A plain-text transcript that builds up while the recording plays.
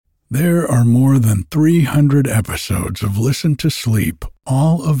There are more than 300 episodes of Listen to Sleep,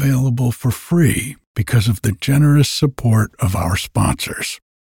 all available for free because of the generous support of our sponsors.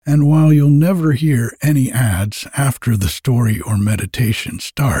 And while you'll never hear any ads after the story or meditation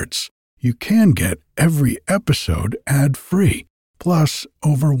starts, you can get every episode ad-free, plus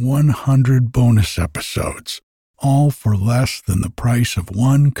over 100 bonus episodes, all for less than the price of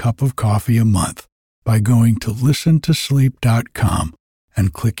one cup of coffee a month by going to listentosleep.com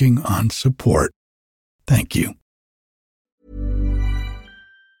and clicking on support. Thank you.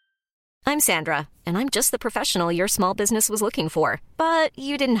 I'm Sandra, and I'm just the professional your small business was looking for. But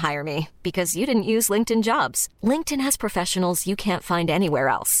you didn't hire me because you didn't use LinkedIn Jobs. LinkedIn has professionals you can't find anywhere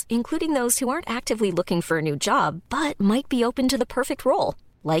else, including those who aren't actively looking for a new job, but might be open to the perfect role,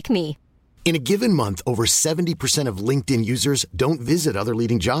 like me. In a given month, over 70% of LinkedIn users don't visit other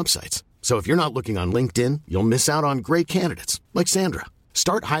leading job sites. So if you're not looking on LinkedIn, you'll miss out on great candidates like Sandra.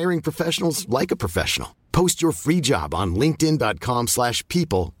 Start hiring professionals like a professional. Post your free job on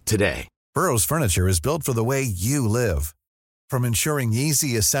linkedin.com/people today. Burrow's furniture is built for the way you live. From ensuring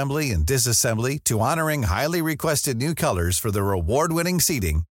easy assembly and disassembly to honoring highly requested new colors for their award-winning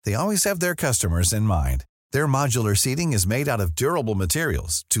seating, they always have their customers in mind. Their modular seating is made out of durable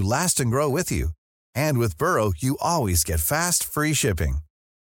materials to last and grow with you. And with Burrow, you always get fast, free shipping.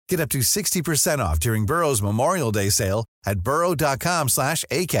 Get up to 60% off during Burrow's Memorial Day sale at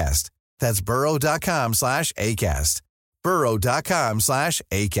burrow.com/ACAST. That's burrow.com/ACAST.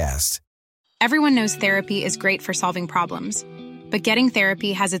 burrow.com/ACAST. Everyone knows therapy is great for solving problems, but getting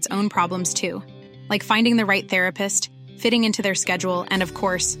therapy has its own problems too, like finding the right therapist, fitting into their schedule, and of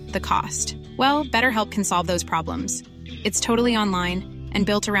course, the cost. Well, BetterHelp can solve those problems. It's totally online and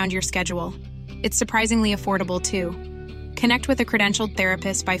built around your schedule. It's surprisingly affordable too. Connect with a credentialed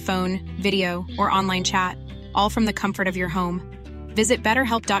therapist by phone, video, or online chat, all from the comfort of your home. Visit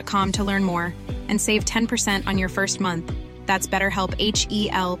BetterHelp.com to learn more and save 10% on your first month. That's BetterHelp,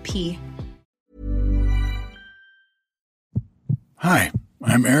 H-E-L-P. Hi,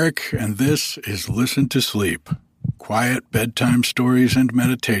 I'm Eric, and this is Listen to Sleep, quiet bedtime stories and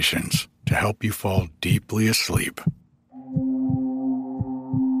meditations to help you fall deeply asleep.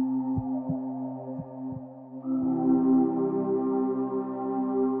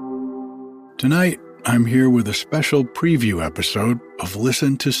 Tonight, I'm here with a special preview episode of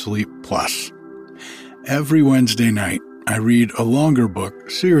Listen to Sleep Plus. Every Wednesday night, I read a longer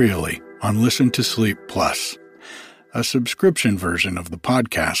book serially on Listen to Sleep Plus, a subscription version of the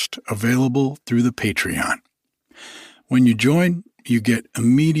podcast available through the Patreon. When you join, you get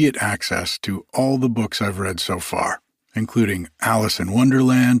immediate access to all the books I've read so far, including Alice in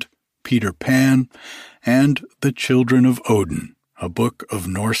Wonderland, Peter Pan, and The Children of Odin, a book of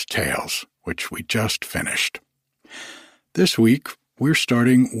Norse tales, which we just finished. This week, we're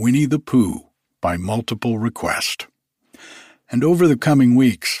starting Winnie the Pooh by multiple request. And over the coming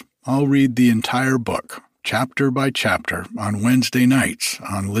weeks, I'll read the entire book, chapter by chapter, on Wednesday nights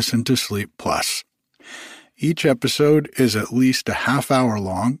on Listen to Sleep Plus. Each episode is at least a half hour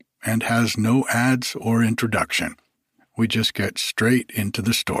long and has no ads or introduction. We just get straight into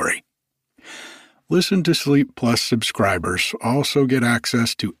the story. Listen to Sleep Plus subscribers also get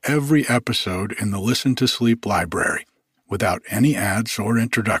access to every episode in the Listen to Sleep library without any ads or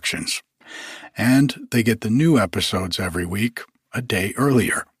introductions. And they get the new episodes every week, a day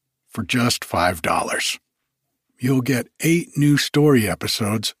earlier, for just $5. You'll get 8 new story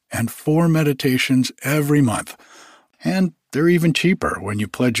episodes and 4 meditations every month. And they're even cheaper when you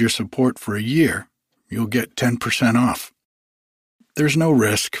pledge your support for a year. You'll get 10% off. There's no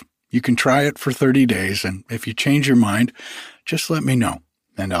risk. You can try it for 30 days, and if you change your mind, just let me know,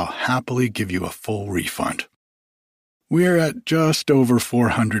 and I'll happily give you a full refund. We're at just over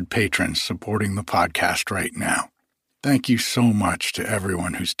 400 patrons supporting the podcast right now. Thank you so much to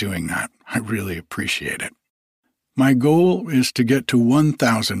everyone who's doing that. I really appreciate it. My goal is to get to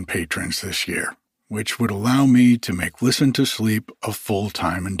 1,000 patrons this year, which would allow me to make Listen to Sleep a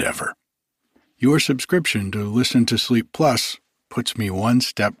full-time endeavor. Your subscription to Listen to Sleep Plus puts me one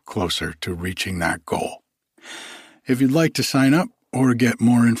step closer to reaching that goal. If you'd like to sign up or get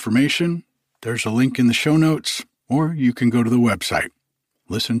more information, there's a link in the show notes, or you can go to the website,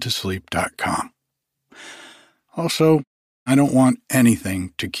 listentosleep.com. Also, I don't want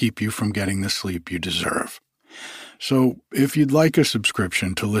anything to keep you from getting the sleep you deserve. So if you'd like a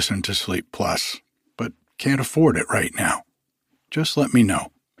subscription to Listen to Sleep Plus, but can't afford it right now, just let me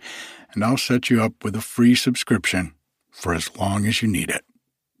know, and I'll set you up with a free subscription for as long as you need it.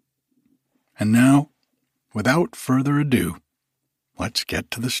 And now, without further ado, let's get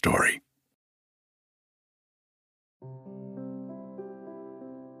to the story.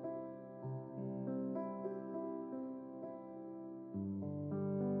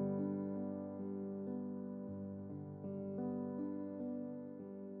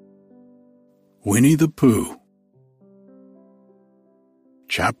 Winnie the Pooh.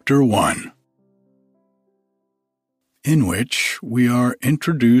 Chapter 1, in which we are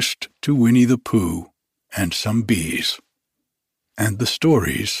introduced to Winnie the Pooh and some bees, and the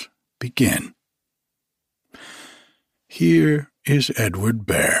stories begin. Here is Edward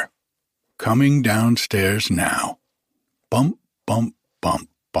Bear, coming downstairs now, bump, bump, bump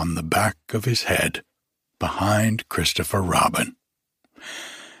on the back of his head, behind Christopher Robin.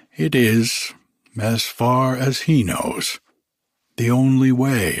 It is, as far as he knows, the only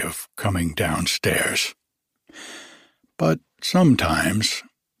way of coming downstairs. But sometimes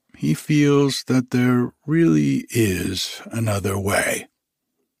he feels that there really is another way,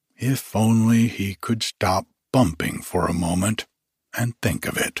 if only he could stop bumping for a moment and think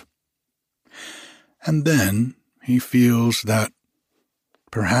of it. And then he feels that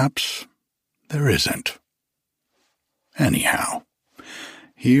perhaps there isn't. Anyhow,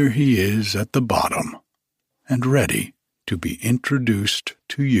 here he is at the bottom, and ready to be introduced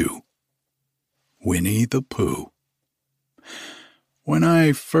to you, Winnie the Pooh. When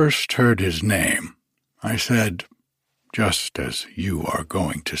I first heard his name, I said, just as you are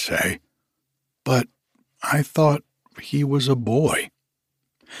going to say, but I thought he was a boy.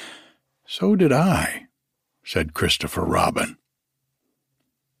 So did I, said Christopher Robin.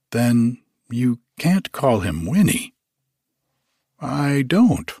 Then you can't call him Winnie. I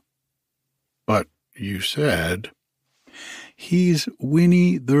don't. But you said, he's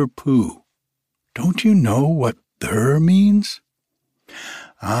Winnie the Pooh. Don't you know what "the" means?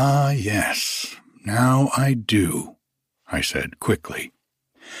 Ah, yes, now I do, I said quickly.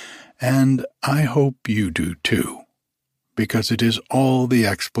 And I hope you do too, because it is all the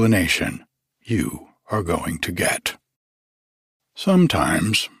explanation you are going to get.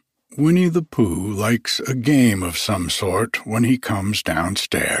 Sometimes Winnie the Pooh likes a game of some sort when he comes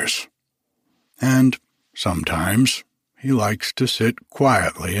downstairs. And sometimes he likes to sit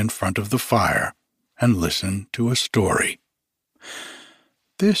quietly in front of the fire and listen to a story.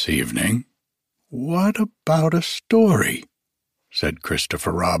 This evening, what about a story? Said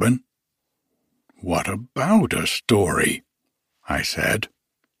Christopher Robin. What about a story? I said.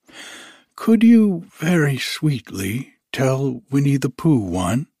 Could you very sweetly tell Winnie the Pooh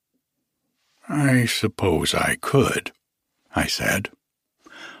one? I suppose I could, I said.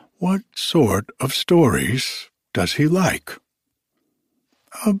 What sort of stories does he like?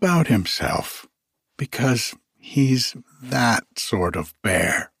 About himself, because he's that sort of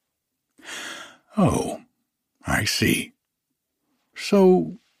bear. Oh, I see.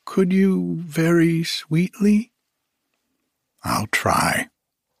 So could you very sweetly? I'll try,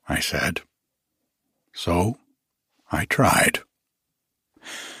 I said. So I tried.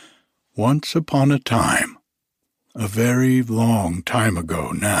 Once upon a time, a very long time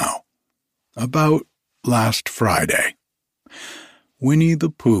ago now, about last Friday, Winnie the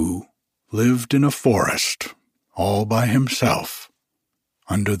Pooh lived in a forest all by himself,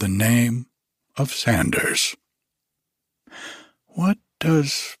 under the name of Sanders. What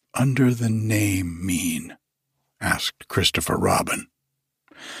does "under the name" mean? Asked Christopher Robin.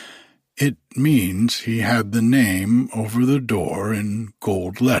 It means he had the name over the door in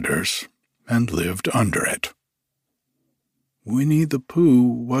gold letters and lived under it. Winnie the Pooh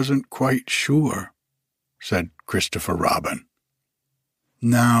wasn't quite sure, said Christopher Robin.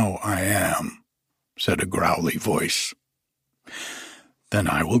 Now I am, said a growly voice. Then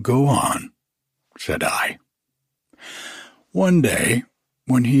I will go on, said I. One day,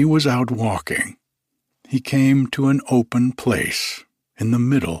 when he was out walking, he came to an open place in the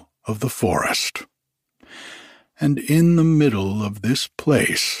middle of the forest. And in the middle of this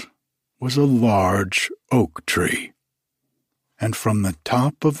place was a large oak tree, and from the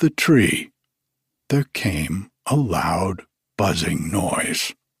top of the tree there came a loud buzzing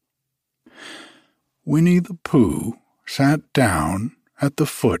noise. Winnie the Pooh sat down at the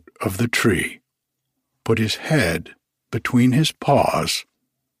foot of the tree, put his head between his paws,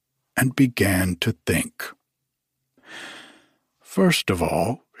 and began to think. First of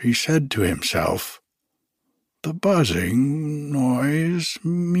all, he said to himself, the buzzing noise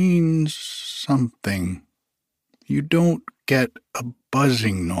means something. You don't get a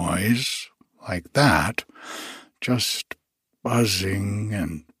buzzing noise like that, just buzzing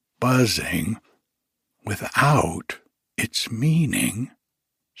and buzzing, without its meaning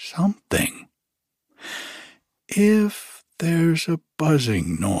something. If there's a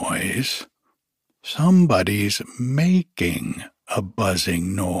buzzing noise, somebody's making a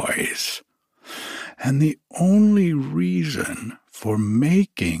buzzing noise. And the only reason for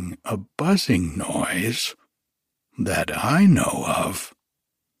making a buzzing noise that I know of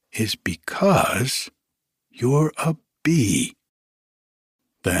is because you're a bee."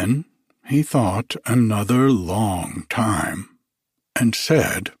 Then he thought another long time and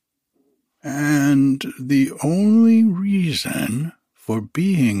said, "And the only reason for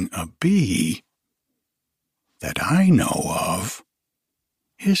being a bee that I know of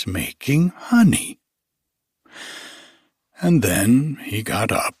is making honey." And then he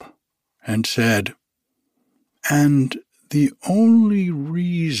got up and said, "And the only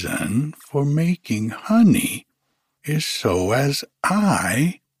reason for making honey is so as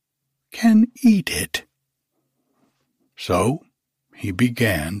I can eat it." So he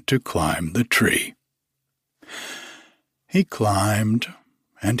began to climb the tree. He climbed,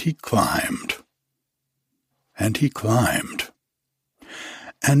 and he climbed, and he climbed.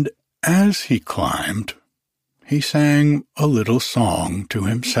 And as he climbed, he sang a little song to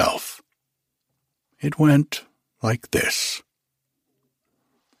himself. It went like this: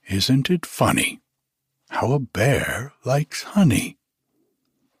 "Isn't it funny how a bear likes honey?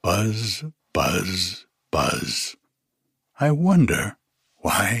 Buzz, buzz, buzz. I wonder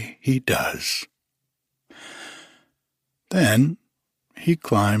why he does." Then he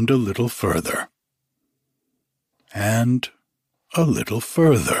climbed a little further, and a little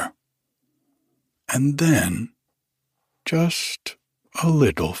further, and then just a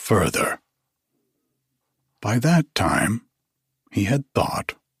little further. By that time, he had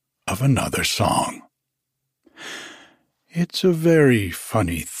thought of another song. It's a very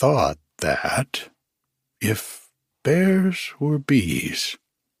funny thought that, if bears were bees,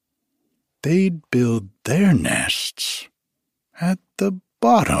 they'd build their nests at the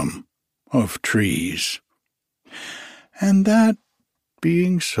bottom of trees. And that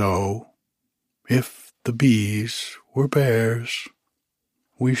being so, if the bees were bears,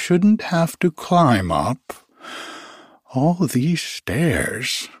 we shouldn't have to climb up all these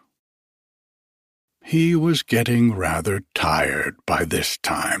stairs. He was getting rather tired by this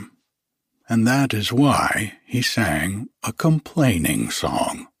time, and that is why he sang a complaining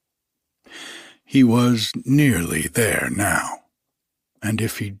song. He was nearly there now, and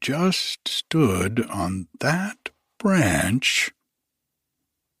if he just stood on that branch—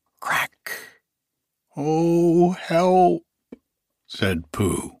 Crack! "Oh, help!" said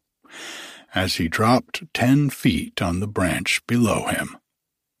Pooh, as he dropped 10 feet on the branch below him.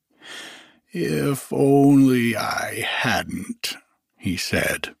 "If only I hadn't," he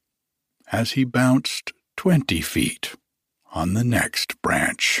said, as he bounced 20 feet on the next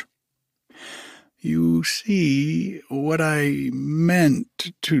branch. "You see, what I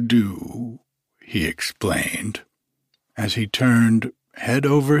meant to do," he explained, as he turned head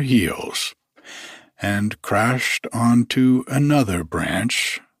over heels and crashed onto another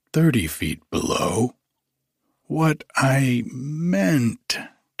branch 30 feet below. "What I meant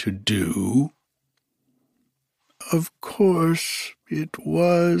to do. Of course, it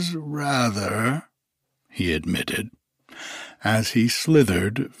was rather," he admitted, as he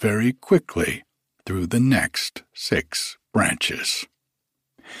slithered very quickly through the next 6 branches.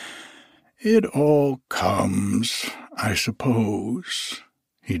 "It all comes, I suppose,"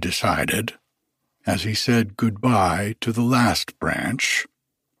 he decided, as he said goodbye to the last branch,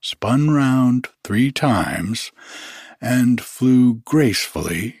 spun round 3 times, and flew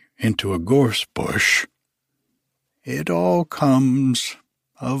gracefully into a gorse bush. "It all comes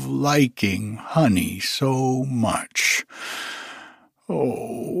of liking honey so much.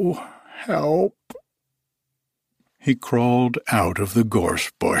 Oh, help!" He crawled out of the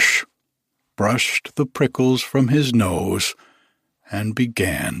gorse bush, brushed the prickles from his nose, and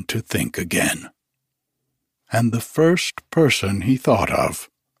began to think again. And the first person he thought of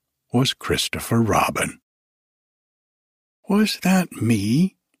was Christopher Robin. "Was that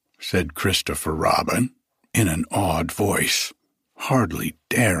me?" said Christopher Robin, in an awed voice, hardly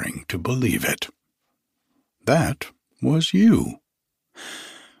daring to believe it. "That was you."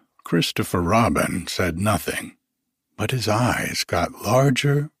 Christopher Robin said nothing, but his eyes got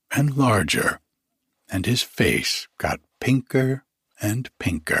larger and larger, and his face got pinker and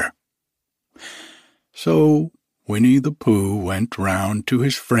pinker. So Winnie the Pooh went round to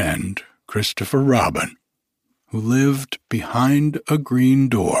his friend Christopher Robin, who lived behind a green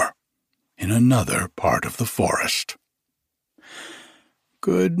door in another part of the forest.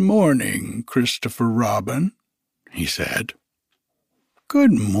 "Good morning, Christopher Robin," he said.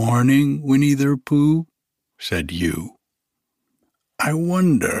 "Good morning, Winnie the Pooh," said you. "I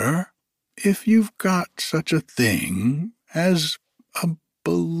wonder if you've got such a thing as a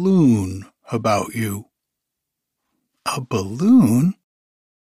balloon about you." "A balloon?"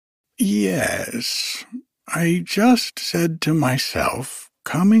 "Yes. I just said to myself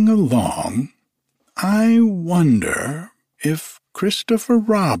coming along, I wonder if Christopher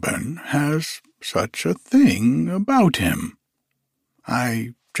Robin has such a thing about him.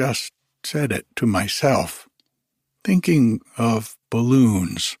 I just said it to myself, thinking of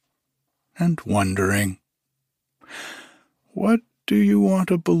balloons and wondering. "What do you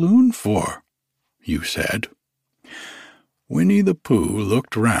want a balloon for?" you said. Winnie the Pooh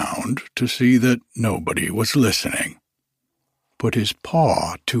looked round to see that nobody was listening, put his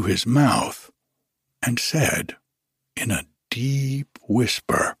paw to his mouth, and said in a deep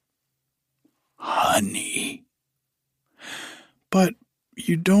whisper, "Honey." "But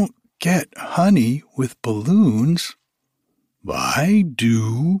you don't get honey with balloons." "I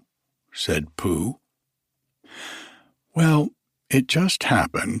do," said Pooh. "Well, it just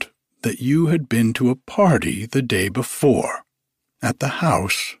happened that you had been to a party the day before at the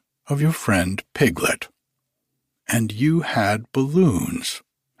house of your friend Piglet, and you had balloons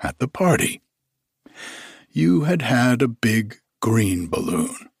at the party. You had had a big green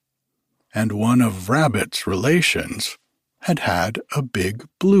balloon, and one of Rabbit's relations had had a big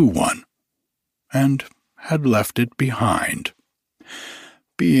blue one, and had left it behind,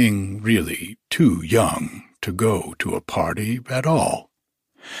 being really too young to go to a party at all.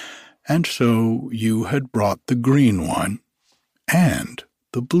 And so you had brought the green one and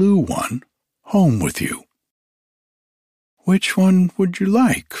the blue one home with you." "Which one would you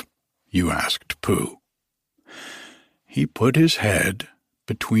like?" you asked Pooh. He put his head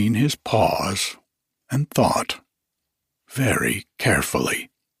between his paws and thought very carefully.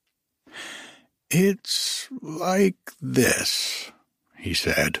 "It's like this," he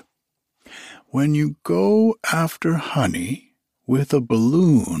said. "When you go after honey with a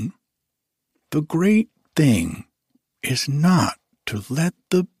balloon, the great thing is not to let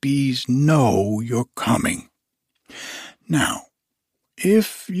the bees know you're coming. Now,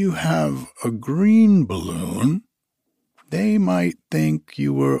 if you have a green balloon, they might think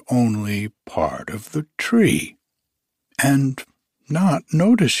you were only part of the tree and not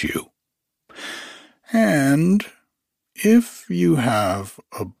notice you. And if you have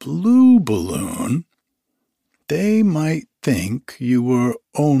a blue balloon, they might think you were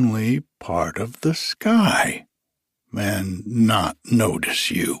only part of the sky and not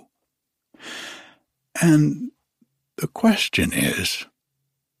notice you. And the question is,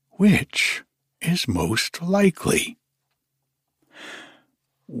 which is most likely?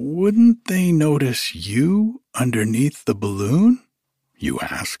 Wouldn't they notice you underneath the balloon?" you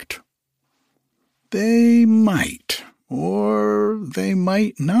asked. "They might, or they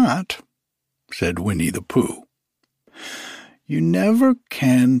might not," said Winnie the Pooh. "You never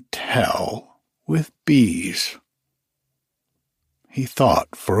can tell with bees." He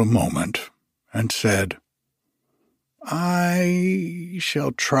thought for a moment and said, "I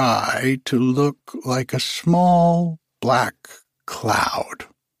shall try to look like a small black cloud.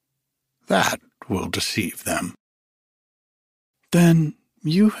 That will deceive them." "Then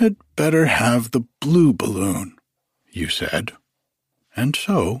you had better have the blue balloon," you said, and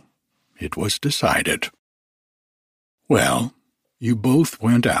so it was decided. Well, you both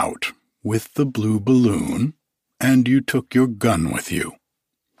went out with the blue balloon, and you took your gun with you,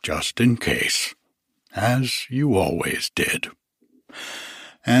 just in case, as you always did.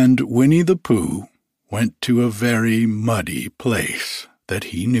 And Winnie the Pooh went to a very muddy place that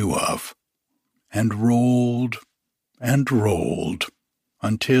he knew of, and rolled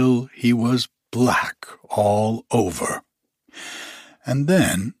until he was black all over. And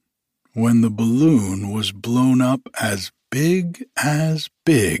then, when the balloon was blown up as big,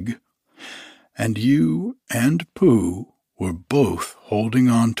 and you and Pooh were both holding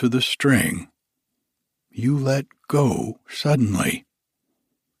on to the string, you let go suddenly,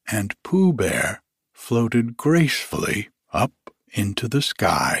 and Pooh Bear floated gracefully up into the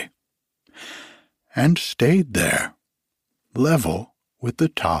sky, and stayed there, level with the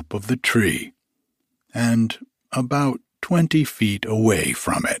top of the tree, and about 20 feet away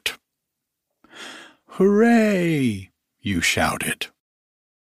from it. "Hooray!" you shouted.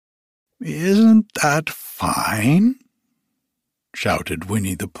 "Isn't that fine?" shouted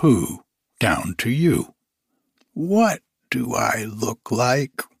Winnie the Pooh down to you. "What do I look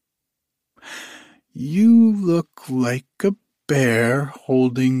like?" "You look like a bear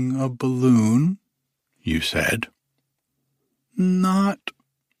holding a balloon," you said. "Not,"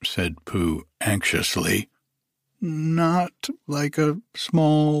 said Pooh anxiously, "not like a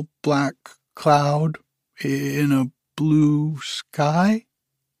small black cloud in a blue sky?"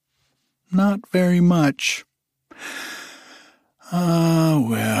 "Not very much." "Ah,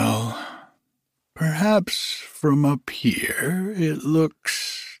 well, Perhaps from up here it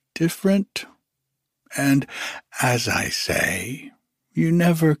looks different. And, as I say, you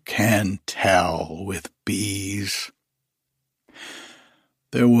never can tell with bees."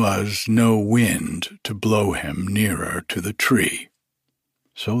 There was no wind to blow him nearer to the tree,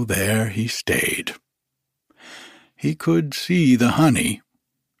 so there he stayed. He could see the honey,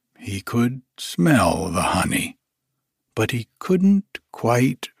 he could smell the honey, but he couldn't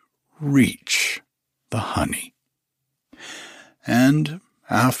quite reach the honey. And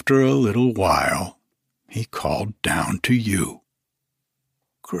after a little while, he called down to you.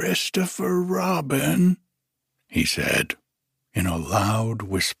 "Christopher Robin," he said in a loud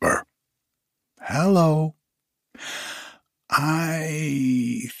whisper. "Hello.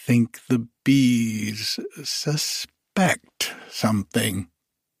 I think the bees suspect something."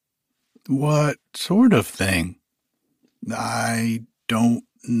 "What sort of thing?" "I don't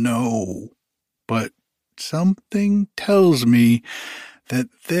know, but something tells me that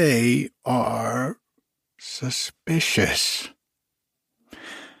they are suspicious.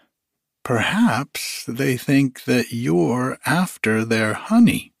 Perhaps they think that you're after their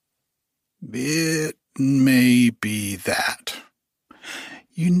honey." "It may be that.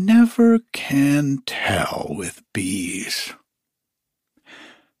 You never can tell with bees."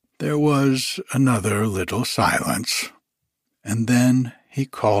 There was another little silence, and then he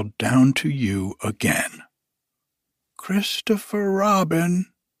called down to you again. "Christopher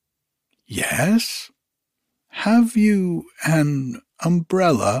Robin." "Yes? Have you an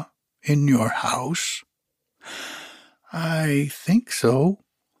umbrella in your house?" "I think so."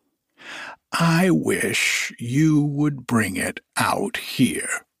 "I wish you would bring it out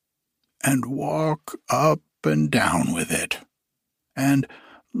here and walk up and down with it, and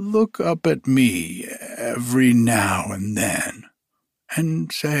look up at me every now and then,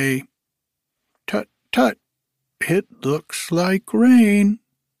 and say, 'Tut, tut, it looks like rain.'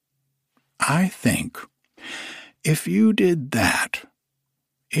 I think if you did that,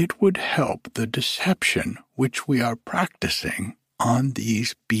 it would help the deception which we are practicing on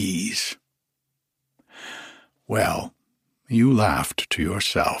these bees." Well, you laughed to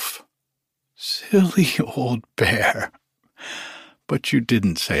yourself. Silly old bear. But you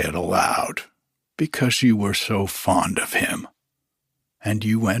didn't say it aloud, because you were so fond of him, and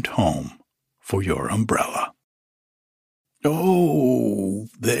you went home for your umbrella. "Oh,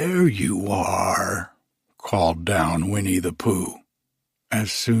 there you are," called down Winnie the Pooh,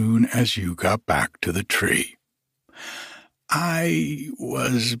 as soon as you got back to the tree. "I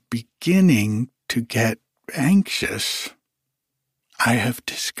was beginning to get anxious. I have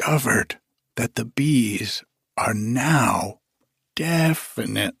discovered that the bees are now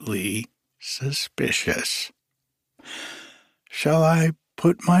definitely suspicious." "Shall I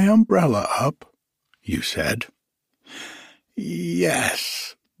put my umbrella up?" you said.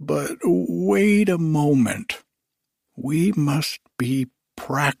 "Yes, but wait a moment. We must be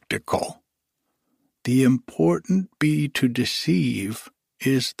practical. The important bee to deceive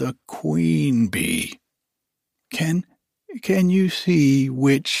is the queen bee. Can you see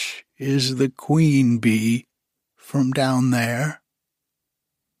which is the queen bee from down there?"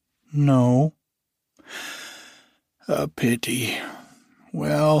 "No." "A pity.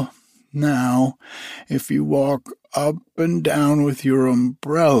 Well, now, if you walk up and down with your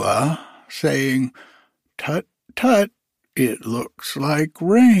umbrella, saying, 'Tut, tut, it looks like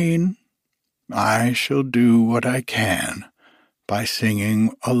rain,' I shall do what I can by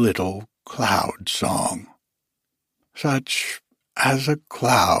singing a little cloud song, such as a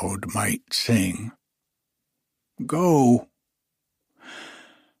cloud might sing. Go."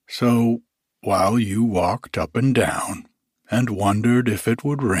 So, while you walked up and down and wondered if it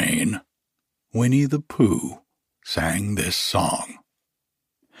would rain, Winnie the Pooh sang this song.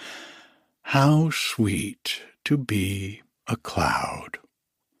 "How sweet to be a cloud,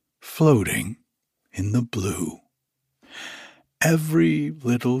 floating in the blue. Every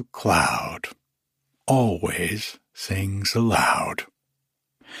little cloud always sings aloud.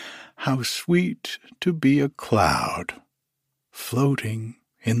 How sweet to be a cloud, floating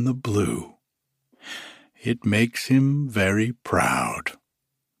in the blue. It makes him very proud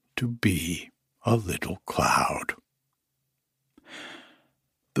to be a little cloud."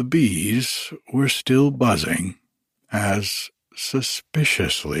 The bees were still buzzing as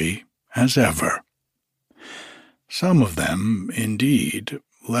suspiciously as ever. Some of them, indeed,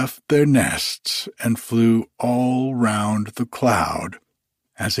 left their nests and flew all round the cloud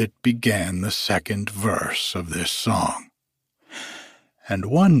as it began the second verse of this song. And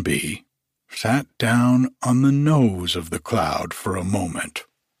one bee sat down on the nose of the cloud for a moment,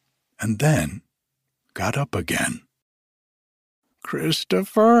 and then got up again.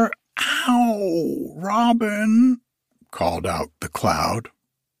 "Christopher, ow, Robin," called out the cloud.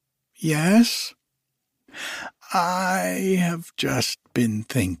 "Yes?" "I have just been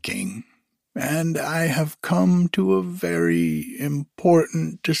thinking, and I have come to a very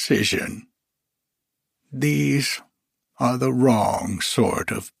important decision. These are the wrong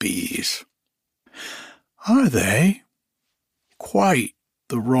sort of bees." "Are they?" "Quite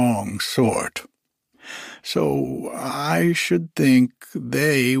the wrong sort. So I should think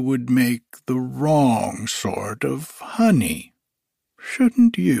they would make the wrong sort of honey.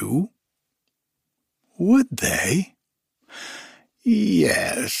 Shouldn't you?" "Would they?"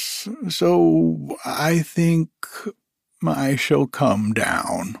 "Yes, so I think I shall come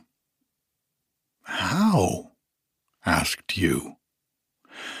down." "How?" asked you.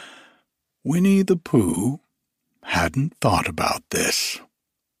 Winnie the Pooh hadn't thought about this.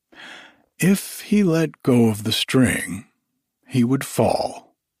 If he let go of the string, he would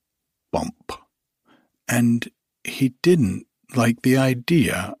fall. Bump. And he didn't like the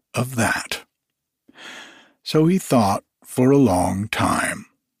idea of that. So he thought for a long time.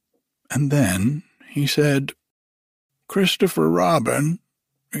 And then he said, "Christopher Robin,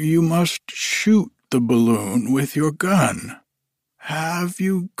 you must shoot the balloon with your gun. Have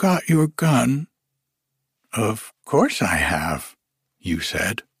you got your gun?" "Of course I have," you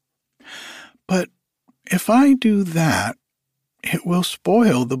said. "But if I do that, it will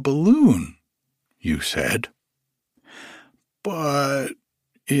spoil the balloon," you said. "But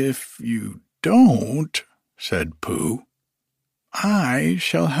if you don't," said Pooh, "I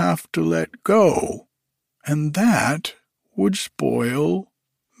shall have to let go, and that would spoil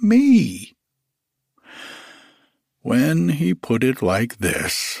me." When he put it like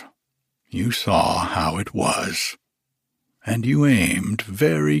this, you saw how it was, and you aimed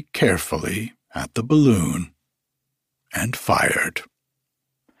very carefully at the balloon and fired.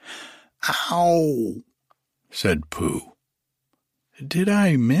 "Ow!" said Pooh. "Did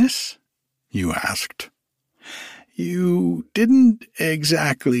I miss?" you asked. "You didn't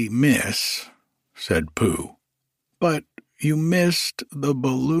exactly miss," said Pooh, "but you missed the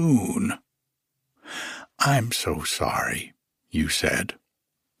balloon." "I'm so sorry," you said,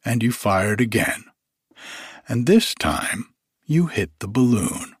 and you fired again, and this time you hit the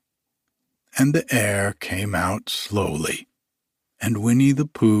balloon, and the air came out slowly, and Winnie the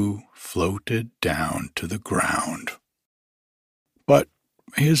Pooh floated down to the ground. But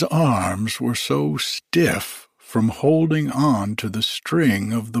his arms were so stiff from holding on to the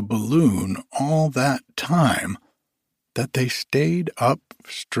string of the balloon all that time that they stayed up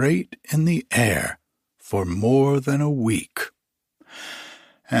straight in the air for more than a week.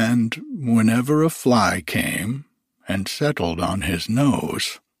 And whenever a fly came and settled on his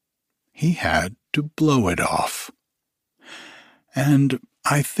nose, he had to blow it off. And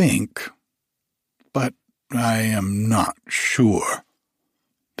I think, but I am not sure,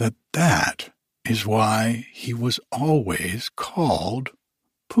 that is why he was always called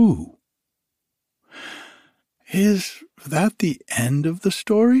Pooh. "Is that the end of the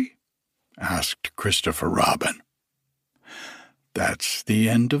story?" asked Christopher Robin. "That's the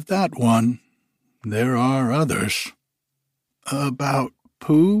end of that one. There are others." "About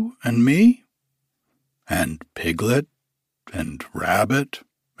Pooh and me?" "And Piglet, and Rabbit,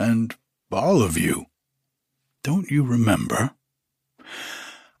 and all of you. Don't you remember?"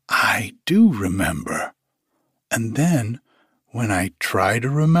 "I do remember. And then, when I try to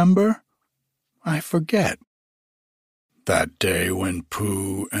remember, I forget." "That day when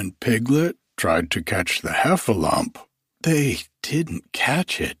Pooh and Piglet tried to catch the heffalump, they didn't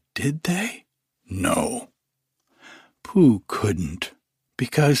catch it, did they?" "No. Pooh couldn't,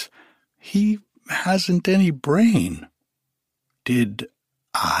 because he hasn't any brain." "Did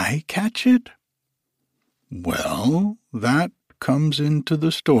I catch it?" "Well, that comes into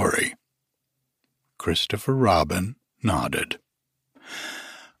the story." Christopher Robin nodded.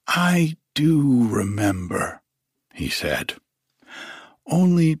 "I do remember," he said.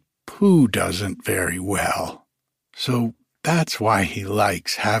 "Only Pooh doesn't very well, so that's why he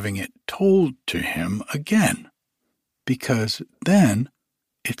likes having it told to him again, because then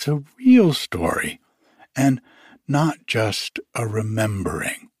it's a real story and not just a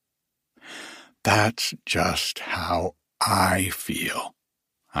remembering. That's just how I feel,"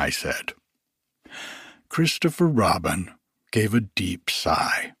 I said. Christopher Robin gave a deep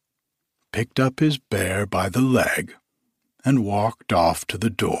sigh, picked up his bear by the leg, and walked off to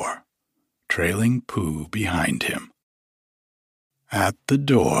the door, trailing Pooh behind him. At the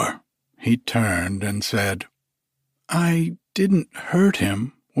door, he turned and said, "I didn't hurt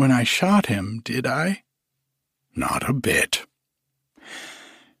him, when I shot him, did I?" "Not a bit."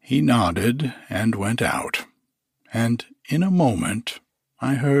 He nodded and went out, and in a moment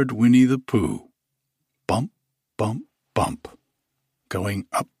I heard Winnie the Pooh bump, bump, bump, going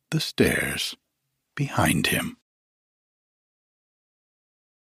up the stairs behind him.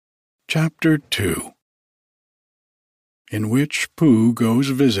 Chapter 2, in which Pooh goes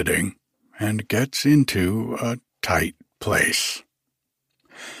visiting and gets into a tight place.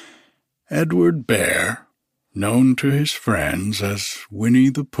 Edward Bear, known to his friends as Winnie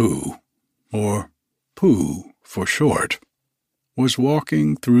the Pooh, or Pooh for short, was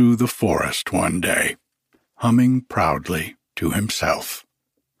walking through the forest one day, humming proudly to himself.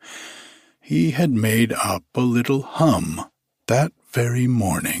 He had made up a little hum that very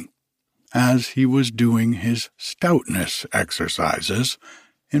morning, as he was doing his stoutness exercises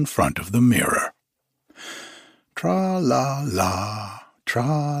in front of the mirror. Tra-la-la,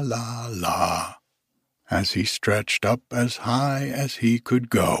 tra-la-la, as he stretched up as high as he could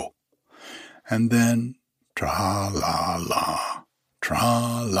go, and then tra-la-la,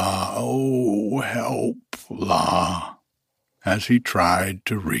 tra-la, oh, help, la, as he tried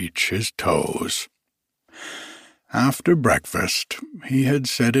to reach his toes. After breakfast, he had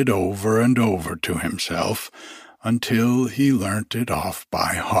said it over and over to himself until he learnt it off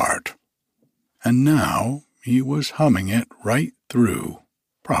by heart, and now he was humming it right through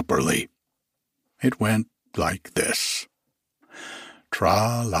properly. It went like this: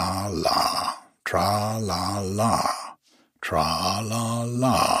 tra-la-la, tra-la-la,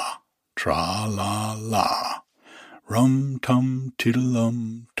 tra-la-la, tra-la-la,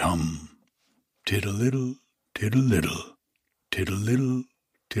 rum-tum-tiddle-um-tum, tiddle-iddle, tiddle-iddle, tiddle-iddle,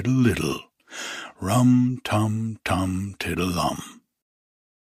 tiddle-iddle, rum-tum-tum-tiddle-um.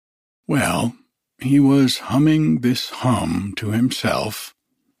 Well, he was humming this hum to himself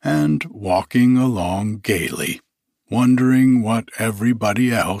and walking along gaily, wondering what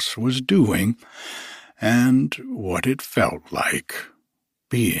everybody else was doing and what it felt like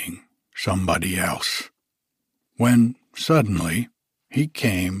being somebody else, when suddenly he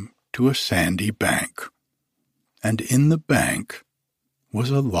came to a sandy bank, and in the bank was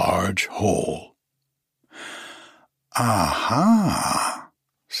a large hole. "Aha!"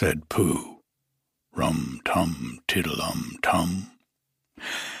 said Pooh, rum-tum-tiddle-um-tum.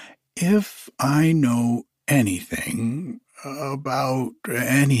 "If I know anything about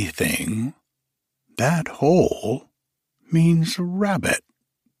anything, that hole means rabbit,"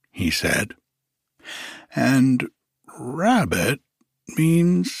 he said. "And rabbit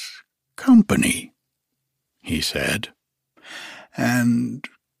means company," he said. "And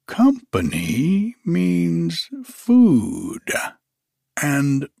company means food,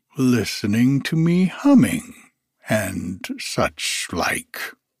 and listening to me humming, and such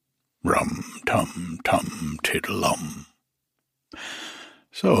like. Rum-tum-tum-tiddle-um."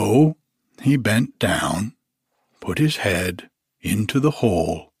 So he bent down, put his head into the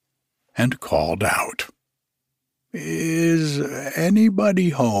hole, and called out, "Is anybody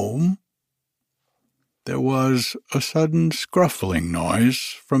home?" There was a sudden scruffling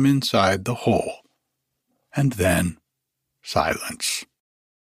noise from inside the hole, and then silence.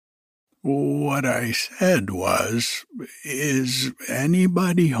 "What I said was, 'Is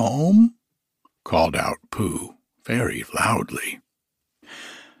anybody home?'" called out Pooh very loudly.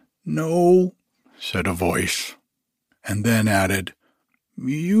 "No," said a voice, and then added,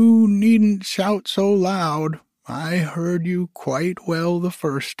 "You needn't shout so loud. I heard you quite well the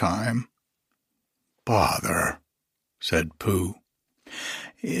first time." "Bother," said Pooh.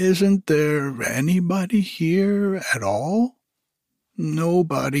 "Isn't there anybody here at all?"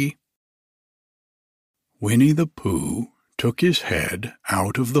 "Nobody." Winnie the Pooh took his head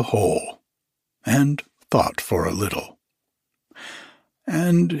out of the hole and thought for a little.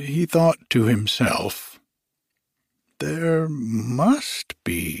 And he thought to himself, "There must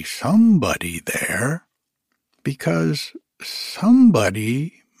be somebody there, because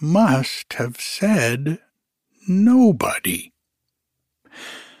somebody must have said nobody."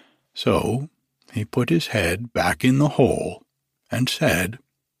 So he put his head back in the hole and said,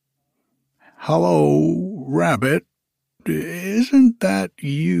 "Hello, Rabbit, isn't that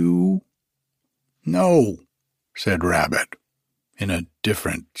you?" "No," said Rabbit, in a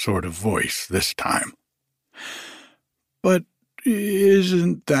different sort of voice this time. "But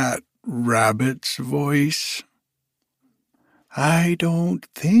isn't that Rabbit's voice?" "I don't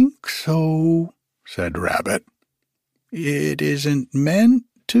think so," said Rabbit. "It isn't meant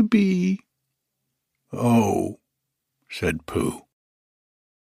to be." "Oh," said Pooh.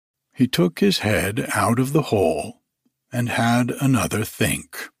 He took his head out of the hole and had another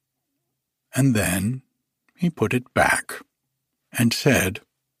think. And then he put it back and said,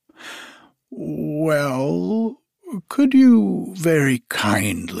 "Well, could you very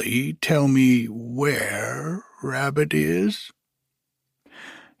kindly tell me where Rabbit is?"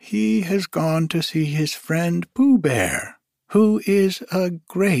 "He has gone to see his friend Pooh Bear, who is a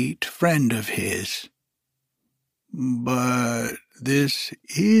great friend of his." "But this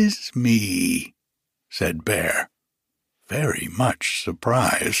is me," said Bear, very much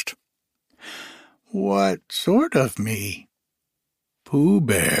surprised. "What sort of me?" "Pooh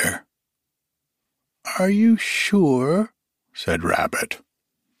Bear." "Are you sure?" said Rabbit,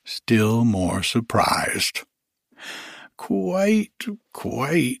 still more surprised. Quite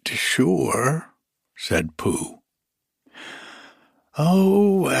sure," said Pooh.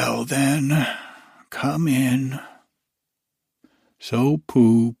 "Oh, well then, come in." So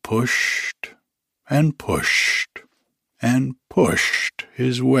Pooh pushed and pushed and pushed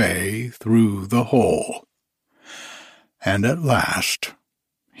his way through the hole, and at last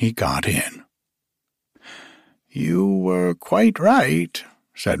he got in. "You were quite right,"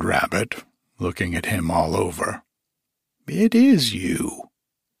 said Rabbit, looking at him all over. "It is you.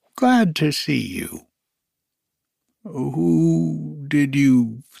 Glad to see you." "Who did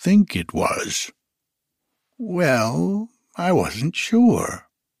you think it was?" "Well, I wasn't sure.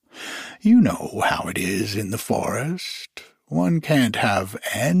 You know how it is in the forest. One can't have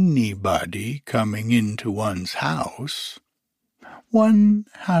anybody coming into one's house. One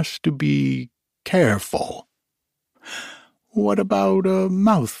has to be careful. What about a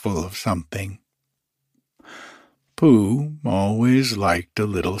mouthful of something?" Pooh always liked a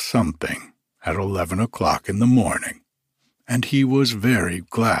little something at 11 o'clock in the morning, and he was very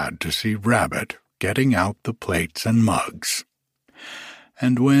glad to see Rabbit getting out the plates and mugs.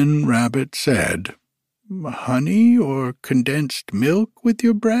 And when Rabbit said, "Honey or condensed milk with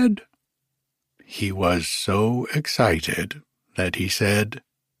your bread?" he was so excited that he said,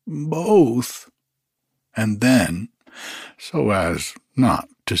 "Both." And then, so as not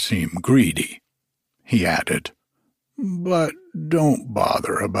to seem greedy, he added, "But don't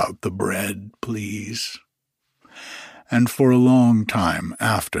bother about the bread, please." And for a long time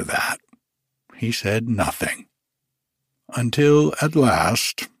after that, he said nothing, until at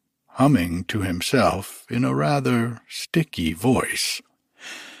last, humming to himself in a rather sticky voice,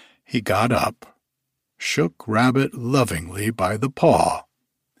 he got up, shook Rabbit lovingly by the paw,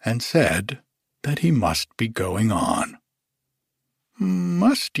 and said that he must be going on.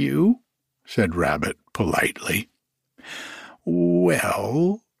 "Must you?" said Rabbit politely.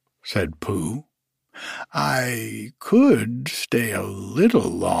 "Well," said Pooh, "I could stay a little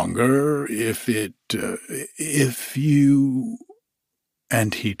longer if you—"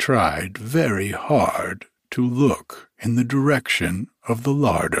 And he tried very hard to look in the direction of the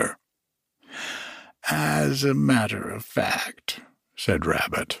larder. "As a matter of fact," said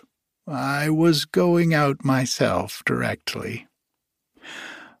Rabbit, "I was going out myself directly."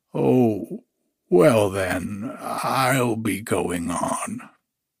 "Oh, well then, I'll be going on.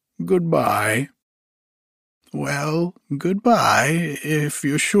 Goodbye." "Well, goodbye, if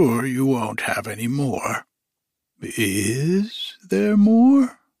you're sure you won't have any more." "Is there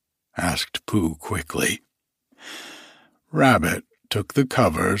more?" asked Pooh quickly. Rabbit took the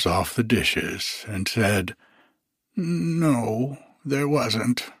covers off the dishes and said, "No, there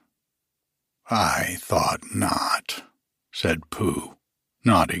wasn't." "I thought not," said Pooh,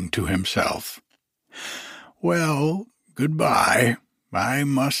 nodding to himself. "Well, goodbye. I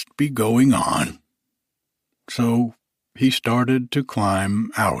must be going on." So he started to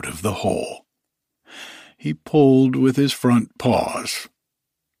climb out of the hole. He pulled with his front paws,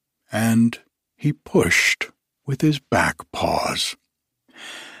 and he pushed with his back paws,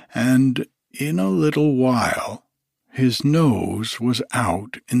 and in a little while his nose was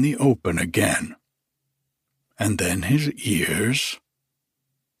out in the open again, and then his ears,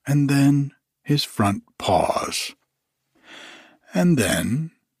 and then his front paws, and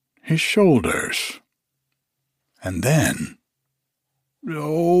then his shoulders, and then—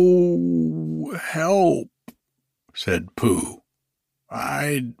 "Oh, help," said Pooh.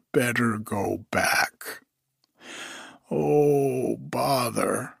 "I'd better go back." "Oh,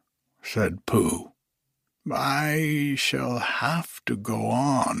 bother," said Pooh. "I shall have to go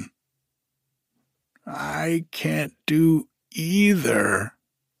on." "I can't do either,"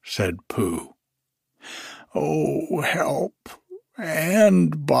 said Pooh. "Oh, help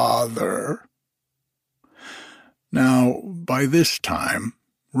and bother." Now, by this time,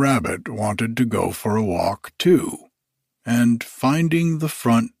 Rabbit wanted to go for a walk too, and finding the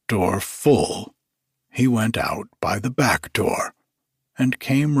front door full, he went out by the back door and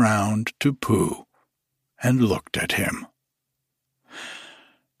came round to Pooh and looked at him.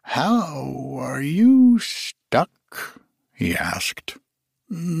 "How are you stuck?" he asked.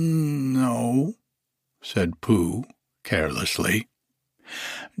 "No," said Pooh carelessly.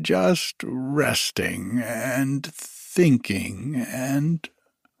 "Just resting and thinking and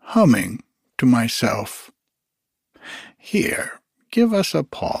humming to myself. Here, give us a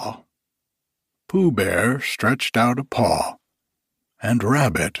paw." Pooh Bear stretched out a paw, and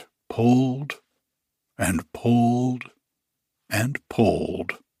Rabbit pulled and pulled and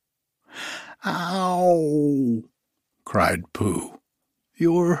pulled. "Ow!" cried Pooh.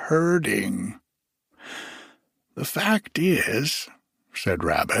 "You're hurting." "The fact is," said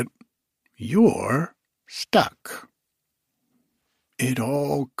Rabbit, "you're stuck." "It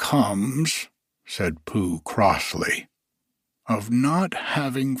all comes," said Pooh crossly, "of not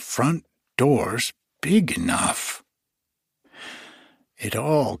having front doors big enough." "It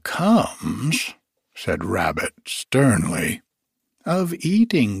all comes," said Rabbit sternly, "of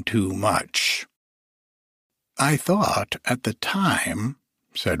eating too much." "I thought at the time,"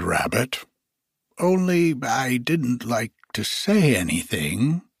 said Rabbit, "only I didn't like to say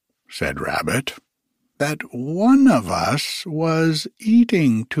anything," said Rabbit, "that one of us was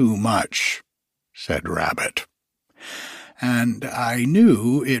eating too much," said Rabbit. "And I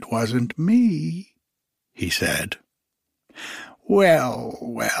knew it wasn't me," he said. "Well,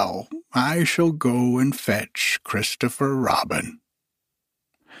 well, I shall go and fetch Christopher Robin."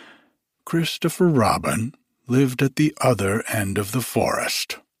 Christopher Robin lived at the other end of the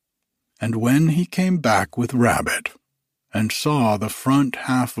forest, and when he came back with Rabbit and saw the front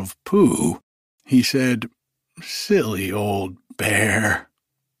half of Pooh, he said, "Silly old bear,"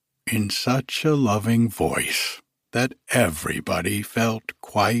 in such a loving voice that everybody felt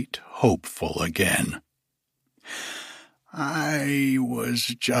quite hopeful again. "I was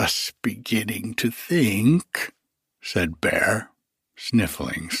just beginning to think," said Bear,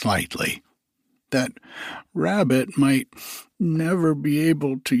 sniffling slightly, "that Rabbit might never be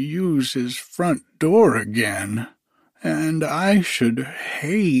able to use his front door again, and I should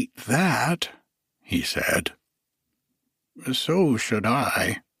hate that," he said. "So should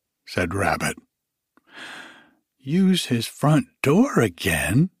I," said Rabbit. "Use his front door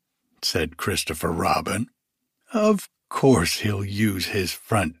again?" said Christopher Robin. "Of course he'll use his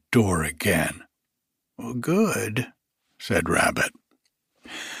front door again." "Good," said Rabbit.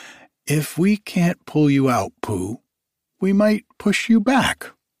 "If we can't pull you out, Pooh, we might push you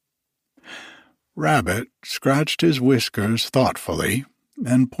back." Rabbit scratched his whiskers thoughtfully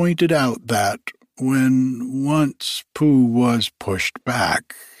and pointed out that when once Pooh was pushed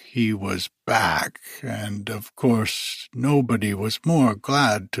back, he was back, and of course nobody was more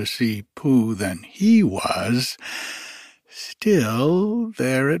glad to see Pooh than he was. Still,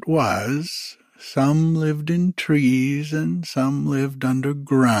 there it was. Some lived in trees, and some lived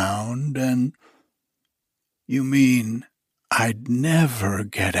underground, and— "You mean I'd never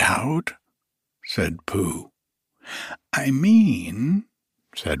get out?" said Pooh. "I mean,"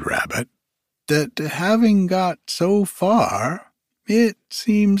 said Rabbit, "that having got so far, it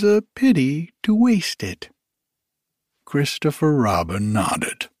seems a pity to waste it." Christopher Robin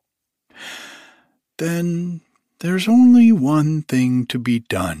nodded. "Then there's only one thing to be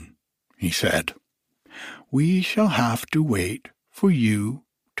done," he said. "We shall have to wait for you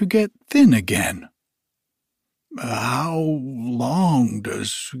to get thin again." "How long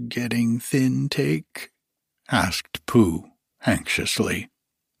does getting thin take?" asked Pooh anxiously.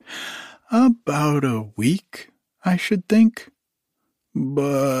 "About a week, I should think."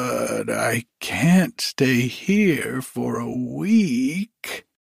 "But I can't stay here for a week."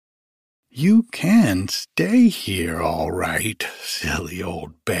 "You can stay here all right, silly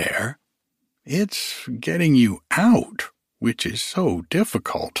old bear. It's getting you out which is so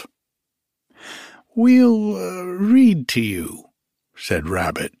difficult." "We'll read to you," said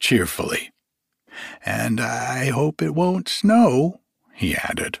Rabbit cheerfully. "And I hope it won't snow," he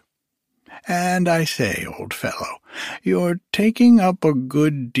added. "And I say, old fellow, you're taking up a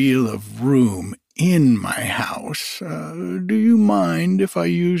good deal of room in my house. Do you mind if I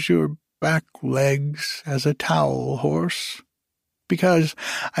use your back legs as a towel horse? Because,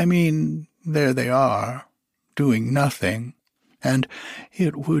 I mean, there they are, doing nothing, and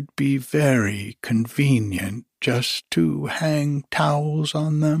it would be very convenient just to hang towels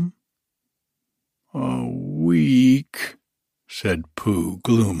on them." "A week," said Pooh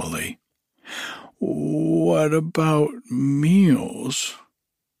gloomily. "What about meals?"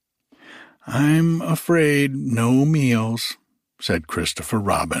 "I'm afraid no meals," said Christopher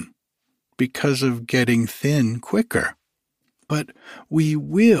Robin, because of getting thin quicker. But we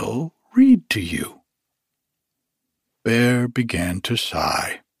will read to you." Bear began to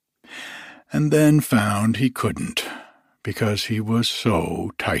sigh, and then found he couldn't, because he was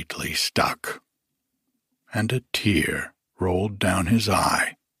so tightly stuck. And a tear rolled down his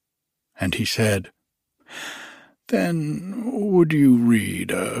eye, and he said, "Then would you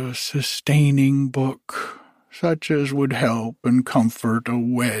read a sustaining book, such as would help and comfort a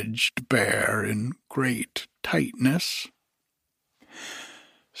wedged bear in great tightness?"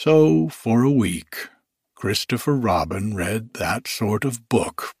 So for a week, Christopher Robin read that sort of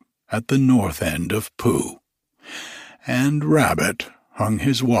book at the north end of Pooh, and Rabbit hung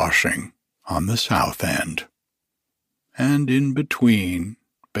his washing on the south end. And in between,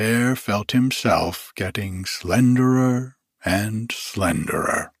 Bear felt himself getting slenderer and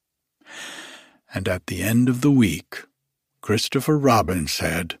slenderer. And at the end of the week, Christopher Robin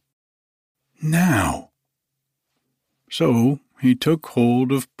said, "Now." So he took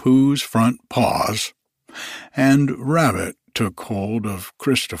hold of Pooh's front paws, and Rabbit took hold of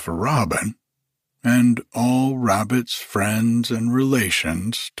Christopher Robin, and all Rabbit's friends and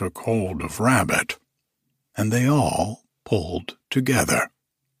relations took hold of Rabbit, and they all pulled together.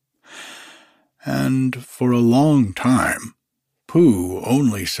 And for a long time, Pooh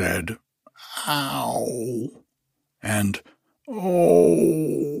only said, "Ow," and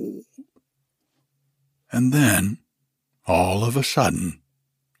 "Oh." And then, all of a sudden,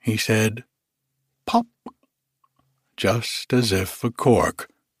 he said, "Pop," just as if a cork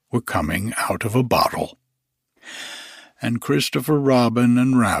were coming out of a bottle. And Christopher Robin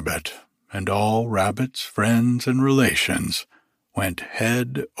and Rabbit, and all Rabbit's friends and relations, went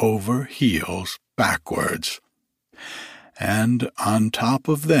head over heels backwards, and on top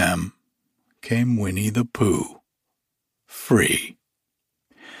of them came Winnie the Pooh, free.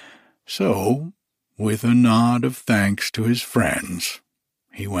 So, with a nod of thanks to his friends,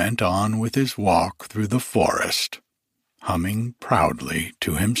 he went on with his walk through the forest, humming proudly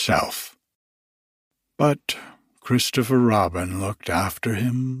to himself. But Christopher Robin looked after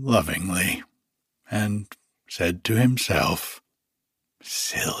him lovingly, and said to himself,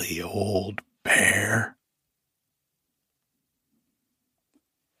 "Silly old bear."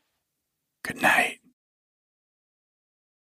 Good night.